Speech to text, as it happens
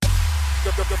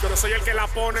Yo soy el que la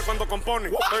pone cuando compone.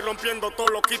 Estoy rompiendo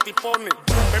todos los kitty pone.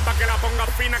 Ven pa' que la ponga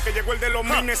fina, que llegó el de los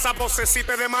mines. Esa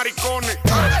vocecita de maricones.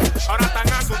 Ahora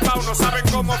están asustados, no saben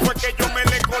cómo fue que yo me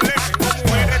le colé. Tengo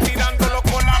mujeres tirándolo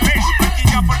con la ley. Y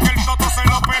ya porque el toto se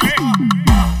lo pelé.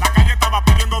 La calle estaba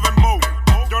pidiendo Dembow.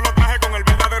 Yo lo traje con el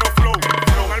verdadero flow.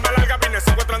 Con alma larga vine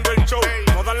secuestrando el show.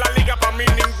 No dan la liga pa' mí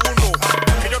ninguno.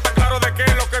 Ellos están claros de qué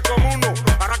es lo que es con uno.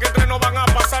 Ahora que entre no van a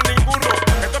pasar ninguno.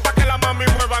 Esto es pa' que la mami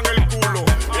muevan el culo.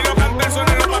 Y los cantes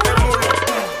suenen los patemulos.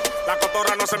 La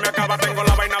cotorra no se me acaba. Tengo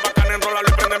la vaina bacana, enrolarlo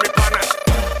y prende mi pana.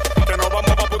 Que nos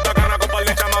vamos pa' Punta Cana con par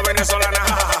de chamas venezolanas.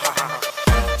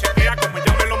 Chequea como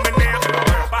ella me lo menea.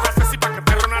 Bájase si pa' que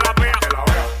perrona la vea.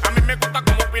 A mí me gusta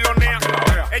como pilonea.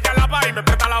 Ella la va y me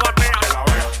presta la batea.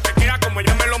 Chequea como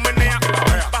ella me lo menea.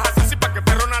 Bájase si pa' que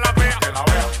perrona la vea.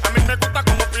 A mí me gusta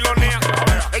como pilonea.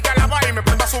 Ella la va y me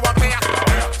presta su batea.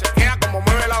 Chequea como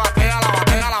mueve la batea, la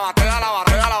batea, la batea, la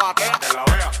batea, la batea.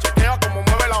 Chequea como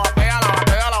mueve la batea, la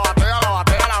batea, la batea, la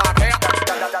batea, la batea.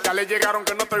 Ya le llegaron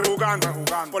que no estoy jugando.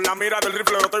 Por la mira del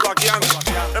rifle lo estoy vaqueando.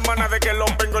 Es mana de que los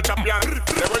vengo chapeando.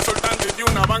 Le voy soltando y de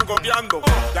una van goteando.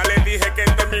 Ya le dije que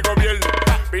este es mi gobierno.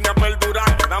 Vine a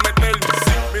perdurar, dame eterno.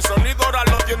 Mi sonido ahora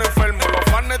lo tiene enfermo. Los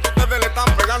fans de ustedes le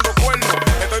están pegando cuernos.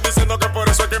 Estoy diciendo que por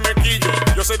eso es que me quillo.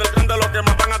 Yo soy del clan de los que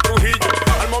matan a Trujillo.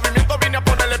 Al movimiento vine a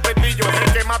ponerle petillo. Es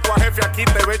el que mato a jefe aquí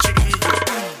te ve chiquillo.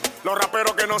 Los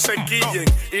raperos que no se quillen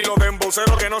y los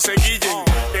dembowceros que no se guillen.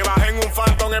 Que bajen un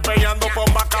fantón peleando por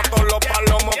vaca todos los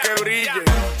palomos que brillen.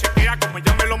 Chequea como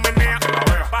ella me lo menea.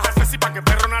 Bájase si pa' que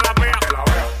perrona la vea.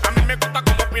 A mí me gusta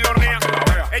como pilonea.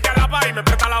 Ella la va y me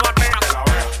presta la batea.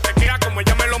 Chequea como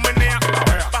ella me lo menea.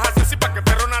 Bájase si pa' que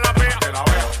perrona la vea.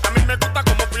 A mí me gusta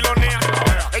como pilonea.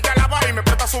 Ella la va y me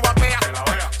presta su batea.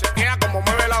 Chequea como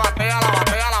mueve la batea, la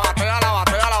batea, la batea, la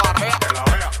batea, la batea.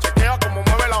 Chequea como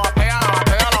mueve la batea, la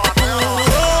batea, la batea.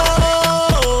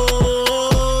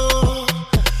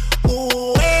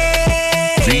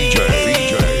 DJ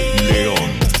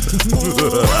Leon.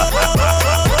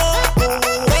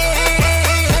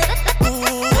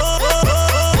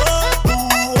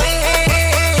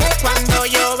 Cuando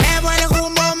yo bebo el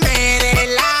humo me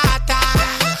delata.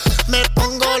 Me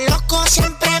pongo loco,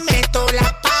 siempre meto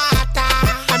la pata.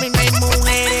 A mí no hay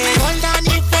mujeres gordas,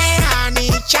 ni feas, ni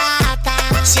chata.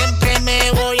 Siempre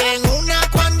me voy en una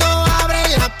cuando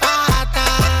abren la pata.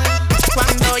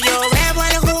 Cuando yo bebo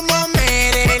el humo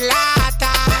me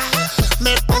delata.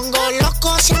 Me pongo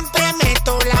loco, siempre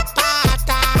meto la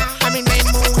pata. A mí no hay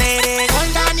mujeres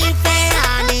gordas, ni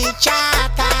feas, ni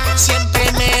chata.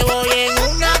 Siempre me voy en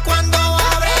una cuando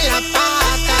abren la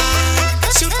pata.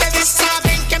 Si ustedes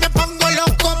saben que me pongo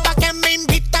loco, pa' que me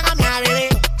invitan a mí a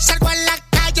beber. Salgo a la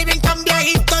calle bien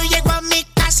cambiadito y llego a mi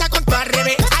casa con todo al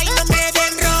revés. Ay, no me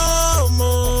den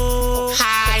romo,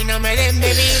 ay, no me den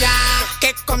bebida,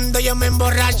 que cuando yo me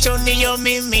emborracho ni yo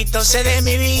mismito sé de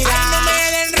mi vida. Ay, no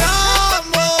me den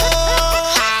romo,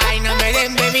 ay, no me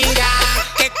den bebida,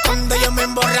 que cuando yo me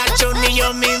emborracho ni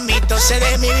yo mismito sé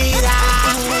de mi vida.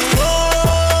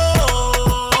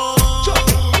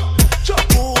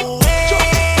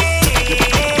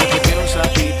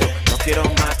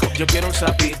 Yo quiero un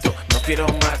sapito, no quiero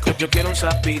maco. Yo quiero un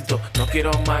sapito, no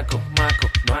quiero maco, maco.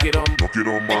 No quiero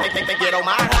maco. Te quiero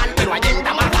matar, pero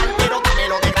allenda matar, pero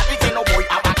dámelo de gratis que no voy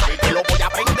a pagar. Te lo voy a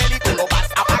prender y tú lo vas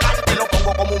a pagar. Te lo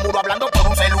pongo como un muro hablando por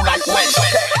un celular.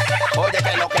 Oye,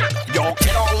 que lo que yo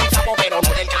quiero un sapo, pero no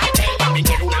del cartel. También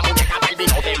quiero una muñeca Barbie,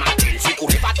 no de marfil. Si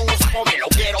currí pa' tu sapo, me lo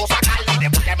quiero sacar. Y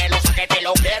después que me lo saque, te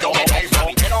lo quiero meter. Yo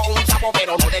quiero un sapo,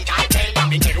 pero no del cartel.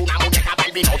 También quiero una muñeca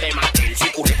Barbie, no de marfil. Si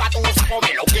currí pa' tu sapo,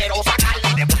 me lo quiero sacar.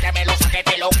 Y después que me lo saque,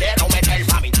 te lo quiero meter,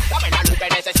 mami. Dame la luz que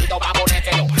necesito pa'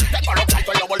 ponértelo. Tengo los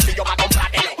cartos en los bolsillos pa'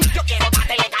 comprártelo. Yo quiero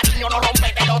dártele cariño, no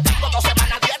rompértelo. Tengo 2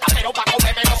 semanas dieta, pero pa'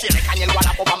 comérmelo. Si eres caña el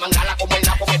guarapo, pa' mangarla como el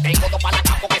napo. Que tengo 2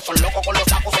 panacapos que son locos con los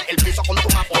sapos. En el piso con tu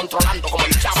mapo, controlando como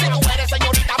el chapo. Si tú eres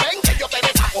señorita, ven que yo te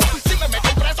desapo. Si me meto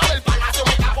preso del palacio,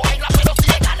 me capo. Hay raperos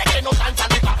ilegales que no danzan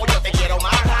ni papo. Yo te quiero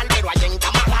amarrar, pero allenda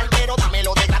amarrar. Pero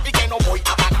dámelo de gratis que no voy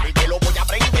a pagar. Te lo voy a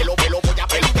prender, lo voy a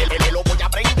prender. Te lo voy a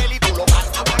prender y tú lo vas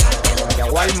a pagar.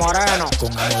 Llegó el moreno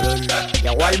con amorol.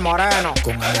 Llegó el moreno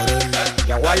con amorol.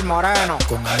 Llegó el moreno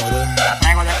con amorol. La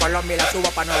traigo de Colombia y la subo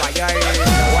pa' Nueva York.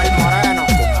 Llegó el moreno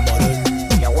con amorol.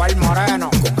 Llegó el moreno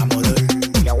con amorol.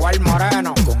 Llegó el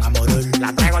moreno con amorol.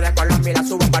 La traigo de Colombia y la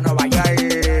subo pa' Nueva York.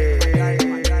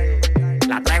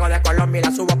 La traigo de Colombia y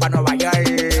la subo pa' Nueva York.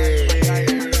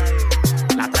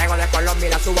 La traigo de Colombia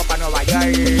y la subo pa' Nueva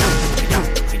York.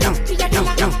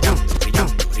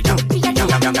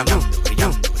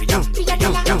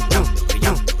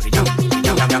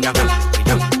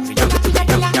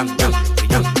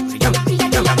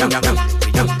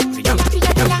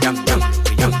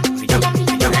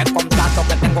 El contacto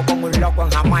que tengo con un loco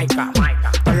en Jamaica.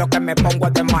 Todo lo que me pongo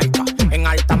es de marca. En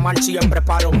alta mar siempre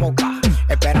paro moca.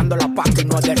 Esperando la paz y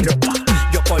no es de ropa.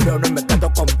 Yo colono y me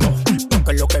quedo con todo.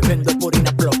 Porque lo que vendo es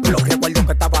purina plop. Recuerdo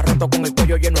que estaba roto con el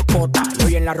cuello lleno de pota. Y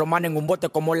hoy en la romana en un bote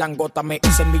como langota. Me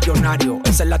hice millonario.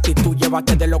 Esa es la actitud.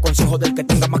 Llévate de los consejos del que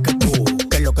tenga más que tú.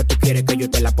 ¿Qué es lo que tú quieres? Que yo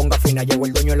te la ponga fina. Llegó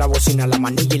el dueño de la bocina, la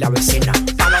manilla y la vecina.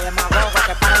 Habla de magoga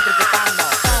que paran criticando.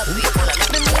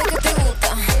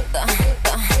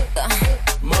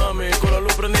 Mami, con la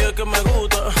luz prendida que me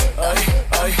gusta. Ay,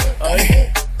 ay,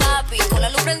 ay. Papi, con la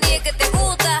luz prendida que te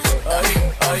gusta. Ay,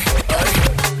 ay, ay.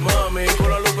 Mami, con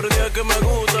la luz prendida que me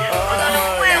gusta. Ay.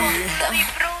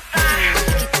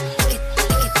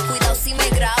 Cuidado si me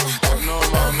graba. No,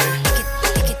 mami.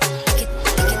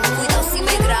 Cuidado si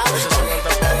me graba. Ese celular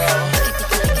está apagado.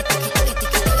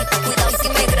 Cuidado si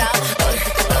me graba.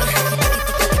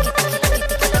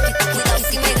 Cuidado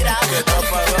si me graba. Que está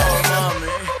apagado, mami.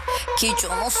 Que yo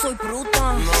no soy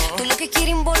bruta. Tú lo que quieres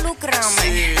involucrarme.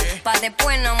 Sí. Pa'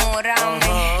 después enamorarme.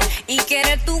 Ajá. Y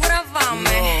quieres tú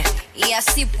grabarme. Y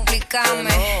así publicarme.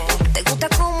 No. ¿Te gusta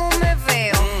cómo me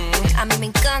veo? A mí me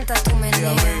encanta tu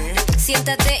meneo. mí.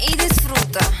 Siéntate y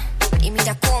disfruta. Y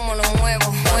mira cómo lo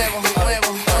muevo. Muevo,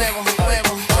 muevo, muevo,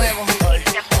 muevo, muevo.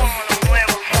 Mira cómo lo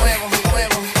muevo. Muevo,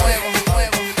 muevo, muevo,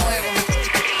 muevo, muevo.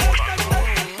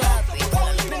 Papi, con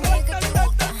la luz prendida que te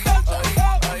gusta.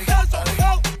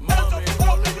 Mami, con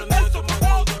la luz prendida que me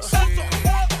gusta.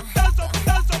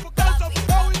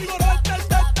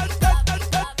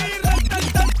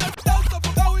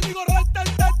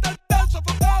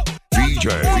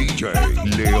 DJ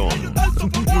Leon.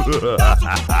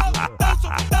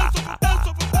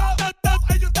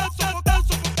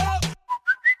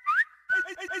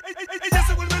 Ella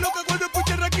se vuelve loca cuando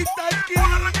escucha Rakitaki.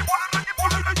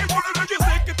 Yo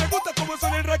sé que te gusta cómo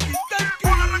suena el Rakitaki.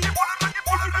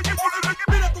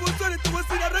 Mira cómo suena tu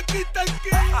vecina Rakitaki.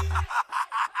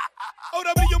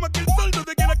 Ahora brillo más que el sol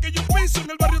donde quiera que yo piso.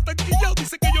 En el barrio tanquillao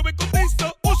dice que yo me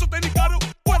cotizo. Uso tenis caro,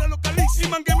 fuera localizo. Y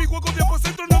mangué mi juego de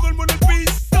apocentro, no duermo en el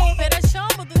piso. Pero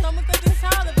chamo, tú estás muy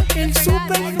cotizado. El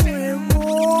super nuevo.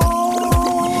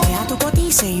 Deja tu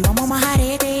cotice y vamos a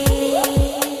majarete.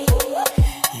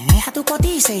 Deja tu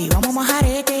cotice y vamos a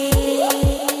majarete.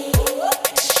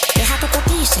 Deja tu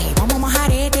cotice y vamos a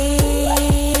majarete.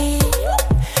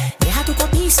 Deja tu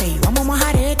cotice y vamos a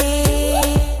majarete.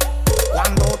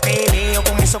 Cuando te veo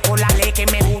con eso con la ley que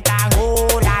me gustan,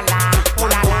 oh la la.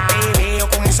 Cuando te veo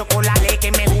con eso con la ley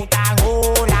que me gustan,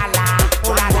 oh la la.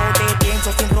 Cuando te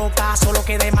pienso sin ropa, solo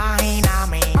queda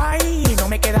imagíname. Ay, no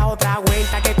me queda otra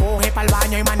vuelta que coge pa'l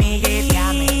baño y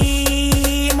manigueteame.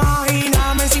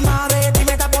 Imagíname encima de ti,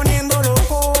 me está poniendo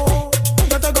loco.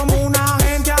 Yo estoy como una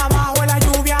gente abajo en la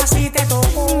lluvia, si te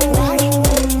toco.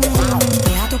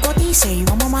 Deja tu cotice y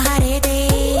vamos a majarete.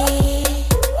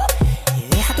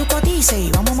 Deja tu cotice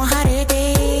y vamos a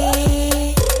majarete.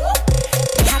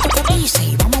 Deja tu cotice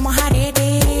y vamos a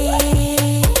majarete.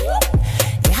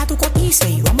 Deja tu cotice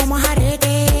y vamos a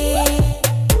majarete.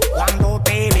 Cuando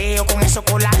te veo con eso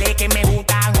con la ley que me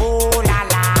gustan, oh la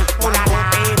la. Cuando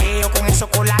te veo con eso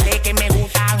con la ley que me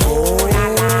gustan, oh la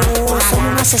la. Soy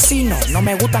un asesino, no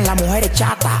me gustan las mujeres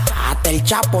chatas. Hasta el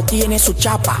Chapo tiene su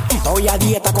chapa. Estoy a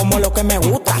dieta como lo que me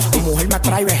gusta. Tu mujer me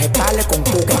trae vegetales con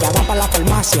cuca. Ya va para la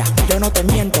farmacia, yo no te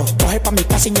miento. Coge pa' mi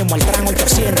casa y me muestran el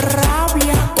terciento.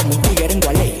 Rabia, como un tigre en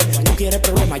Gualey. Tú quieres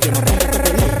problemas, yo no tengo que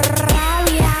hueler.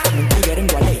 Rabia, como un tigre en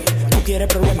Gualey. Tú quieres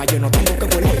problemas, yo no tengo que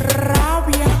hueler.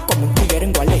 Rabia, como un tigre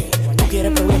en Gualey. Tú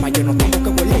quieres problemas, yo no tengo que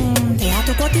hueler. Deja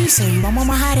tu cotice y vamos a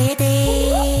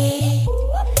majarete.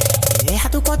 Deja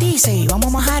tu cotice y vamos a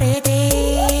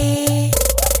majarete.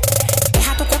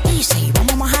 Deja tu cotice y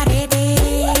vamos a majarete.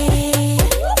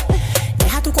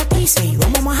 Deja tu cotice y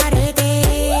vamos a majarete.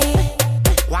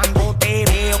 Cuando te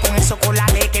veo con eso con la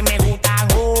ley que me gustan,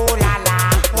 oh la la.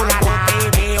 Cuando te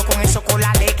veo con eso con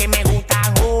la ley que me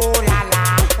gustan, oh la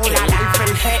la. Oh la la.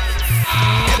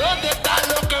 ¿Dónde están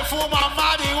los que fuman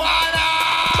marihuana?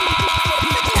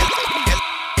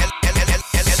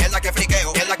 Es la que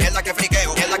friqueo, es la que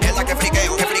friqueo, es la que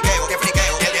friqueo, que friqueo, que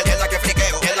friqueo, es la que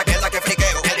friqueo, es la que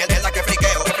friqueo, es la que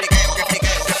friqueo, que friqueo, que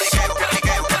friqueo, que friqueo, que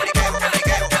friqueo, que friqueo, que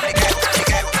friqueo, que friqueo, que friqueo,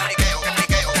 que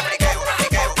friqueo, que friqueo, que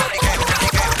friqueo, que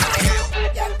friqueo,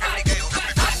 que friqueo,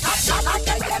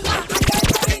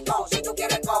 Si tú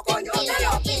quieres coco, yo te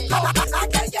lo pinto.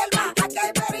 Aquí hay hierba, aquí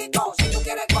hay perico. Si tú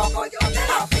quieres coco, yo te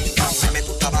lo pinto. Me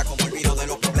meto un tabaco, me olvido de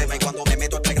los problemas. Y cuando me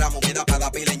meto este gramo, me da para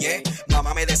la pileñé.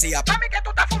 Mamá me decía, mami, que tú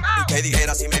estás fumado. Y te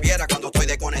dijera si me viera cuando estoy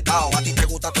desconectado. A ti te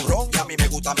gusta tu ron y a mí me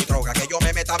gusta mi droga. Que yo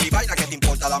me meta mi vaina, que te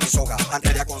importa la mi soga.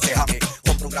 Antes de aconsejarme,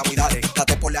 compra un gramo y dale.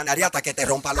 Date por la la nariz hasta que te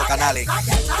rompa los canales. Aquí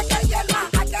hay hierba,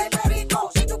 aquí hay perico.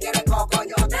 Si tú quieres coco,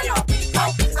 yo te lo pico.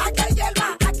 Aquí hay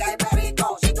hierba, aquí hay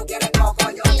perico. Si tú quieres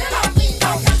coco, yo te lo pico.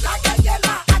 Aquí hay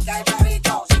hierba, aquí hay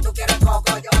perico. Si tú quieres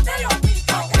coco, yo te lo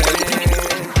pico.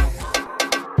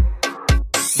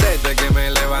 Desde que me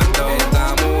levanto,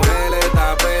 esta mujer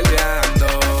está peleando.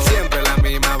 Siempre la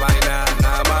misma vaina,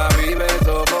 nada más vive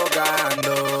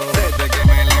sofocando. Desde que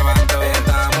me levanto,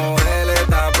 esta mujer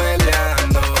está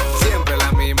peleando. Siempre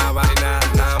la misma vaina,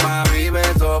 nada más vive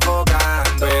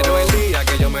sofocando. Pero el día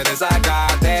que yo me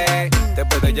desacate, te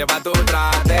puedes llevar tu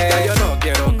trate. Ya yo no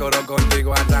quiero coro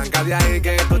contigo, arranca de ahí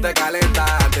que tú te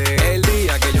calentaste. El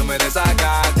día que yo me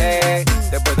desacate,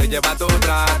 te puedes llevar tu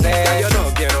trate. Ya yo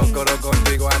no quiero coro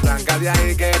contigo, arranca de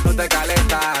ahí que tú te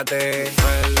calentaste.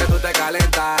 Que tú te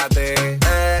calentaste.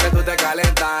 Que tú te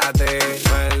calentaste.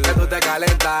 Que tú te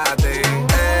calentaste.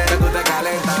 Que tú te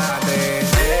calentaste. Que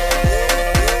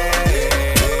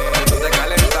tú te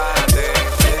calentaste.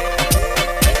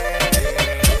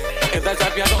 Esta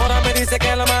chapeadora me dice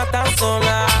que la mata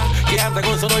sola, que anda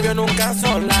con su novio nunca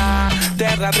sola.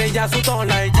 Terra brilla su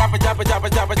tola y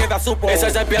chapa queda su po. Esa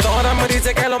chapeadora me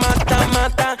dice que lo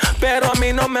mata, pero a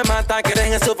mí no me mata.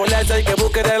 Quieren en su fortaleza y que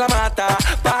busque de la mata.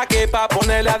 Pa' que pa'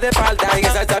 ponerla de espalda. Y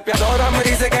esa chapeadora me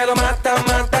dice que lo mata,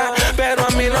 pero a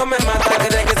mí no me mata.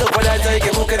 Quieren en su fortaleza y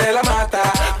que busque de la mata.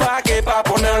 Pa' que pa'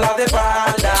 ponerla de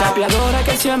espalda. Chapeadora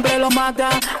que siempre lo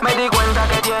mata. Me di cuenta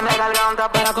que tiene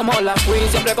garganta, pero como la fui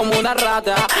siempre como una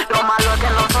rata. Lo malo es que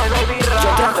no soy baby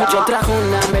rata. Yo trajo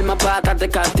una merma para darte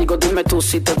castigo. Dime tú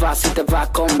si te vas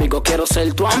conmigo. Quiero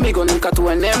ser tu amigo, nunca tu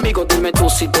enemigo. Dime tú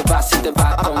si te vas conmigo.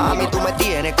 A mí tú me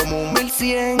tienes como un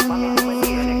 1100.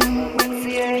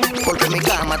 Porque en mi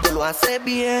cama tú lo haces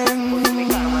bien.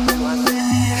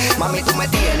 Mami, tú me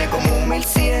tienes como un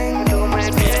 1100.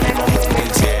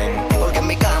 Porque en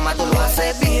mi cama tú lo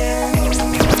haces bien.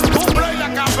 ¡Cumple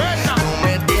la cabeza! Tú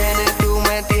me tienes como un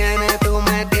 1100. Tú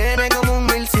me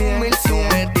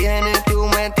tienes como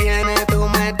un 1100. Tú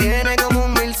me tienes como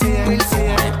un 1100.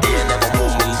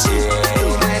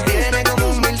 Tú me tienes como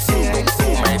un 1100. Tú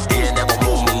me tienes como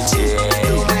un 1100.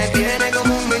 Tú me tienes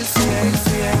como un 1100.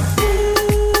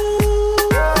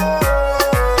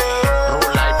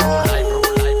 Roll life.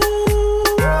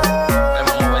 Me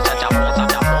mueve esa chapota.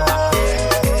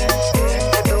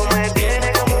 Tú me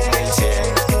tienes como un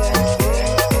 1100.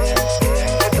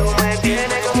 Tú me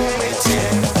tienes como un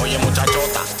 1100. Oye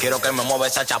muchachota, quiero que me mueva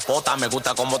esa chapota. Me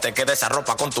gusta cómo te queda esa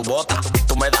ropa con tu bota.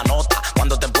 Tú me das nota,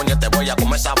 cuando te empuñes te voy a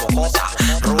comer esa bocota.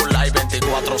 Rula y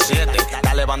 24/7,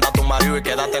 dale banda a tu marido y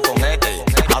quédate con este.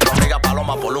 A tu amiga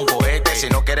Paloma por un cohete. Si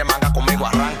no quieres manga conmigo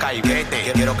arranca y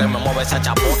vete. Quiero que me mueva esa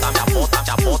chapota.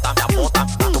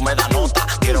 Tú me das nota,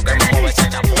 quiero que me mueva esa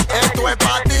chapota. Esto es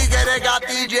pa' ti que eres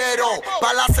gatillero,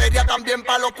 pa' la seria también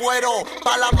pa' los cueros,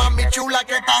 pa' la mami chula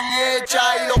que están hechas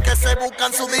y los que se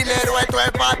buscan su dinero. Esto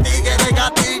es pa' ti que eres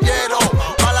gatillero,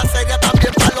 pa' la seria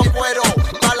también pa' los cueros,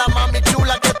 pa' la mami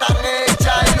chula que están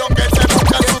hechas y los que se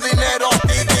buscan su dinero.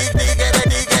 Tigre,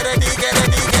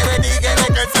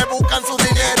 que se buscan su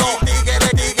dinero. Tigre,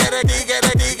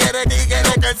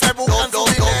 que se buscan su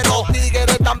dinero. Tigres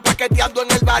están paqueteando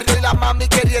en el barrio y la mami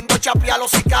queriendo chapear a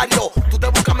los sicarios. Tú te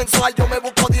buscas mensual, yo me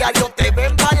busco diario. Te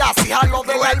ven balas y jalo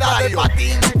de verdad de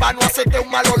patín pa' no hacerte un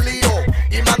malo lío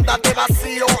y mandarte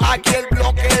vacío. Aquí el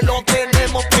bloque lo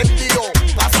tenemos prendido.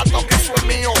 Pasa toque, eso es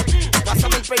mío.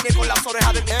 Pásame el peine con las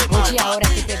orejas de mi hermano. Oye, ahora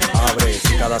sí te verás. Abre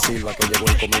cada silba que llegó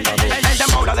el comendador. El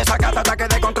dembow la desacata, ataque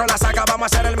de control la saca.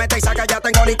 Vamos a hacer el mete y saca, ya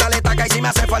tengo lista la estaca. Y si me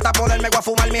hace falta poderme voy a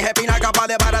fumar mis espinacas. Pa'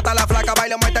 desbaratar la flaca,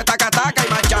 bailo, muerte, taca, taca. Y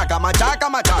machaca.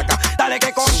 Dale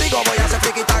que contigo voy a hacer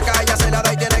tiquitaca. Ella se la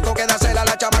da y tiene con que dársela a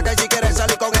la chamaca. Y si quieres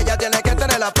salir con ella tiene que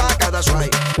tener la paca. That's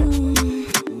right.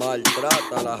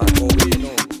 Maltrata la Jacobino.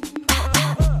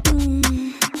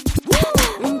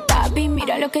 Papi,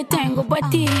 mira lo que tengo para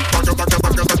ti.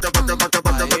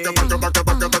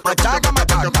 Machaca.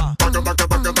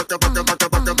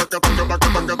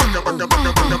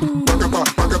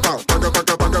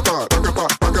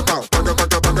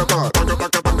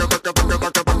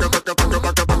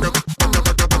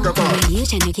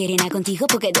 Ella no quiere nada contigo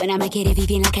porque Dona me quiere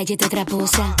vivir en la calle de otra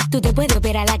posa. Tú te puedes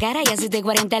operar la cara y hacerte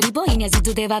 40 lipo y ni así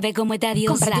tú te vas a ver como esta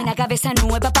diosa. Cómprate una cabeza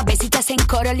nueva pa' ver si te hacen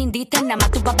coro lindita. Nada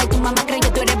más tu papá y tu mamá creen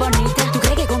que tú eres bonita. Tú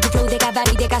crees que con tu flow de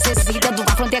cabaret y de casecita tú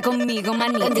vas a frontear conmigo,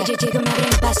 manita. Donde yo llego me abre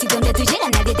un paso y donde tú llegas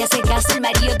nadie te hace caso. El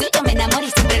marido tuyo me enamora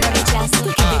y siempre lo rechazo.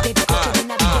 Porque yo te bizcocho de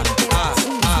una vida entera.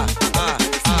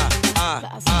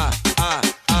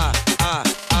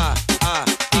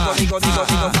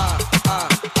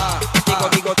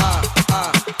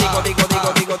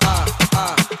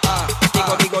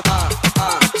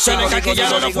 Digo,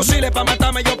 Caquillaron los fusiles pa'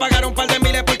 matarme. Yo pagaron un par de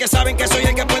miles porque saben que soy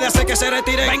el que puede hacer que se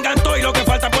retire. Vengan todo y lo que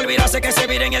falta por virarse que se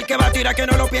viren. El que va a tirar que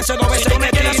no lo piense dos veces. Si tú me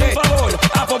quieres un favor,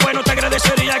 pues bueno te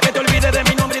agradecería que te olvides de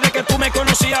mi nombre y de que tú me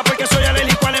conocías. Porque soy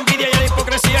alérgico a la envidia y a la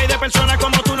hipocresía. Y de personas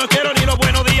como tú no quiero ni los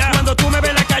buenos días. Cuando tú me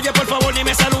ves en la calle, por favor ni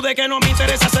me salude. Que no me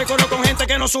interesa hacer coro con gente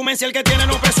que no sumen. Si el que tiene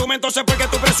no presume, entonces ¿por qué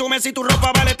tú presumes? Si tu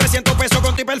ropa vale 300 pesos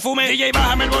con tu perfume. DJ,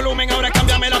 bájame el volumen, ahora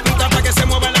cámbiame la puta para que se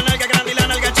mueva la nalga grande y la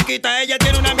nalga chiquita. Ella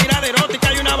tiene una mirada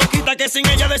erótica y una boquita que sin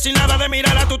ella decir nada de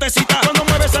mirar a tu tecita. Cuando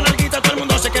mueve esa nalguita todo el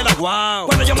mundo se queda wow.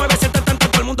 Cuando yo mueve ese tanto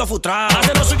todo el mundo frustrado.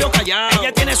 Hace lo suyo callado.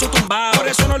 Ella tiene su tumbao. Por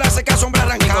eso no le hace caso hombre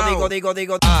arrancado. Digo. Digo,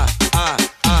 digo,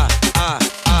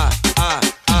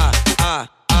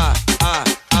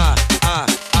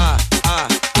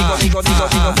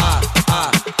 digo.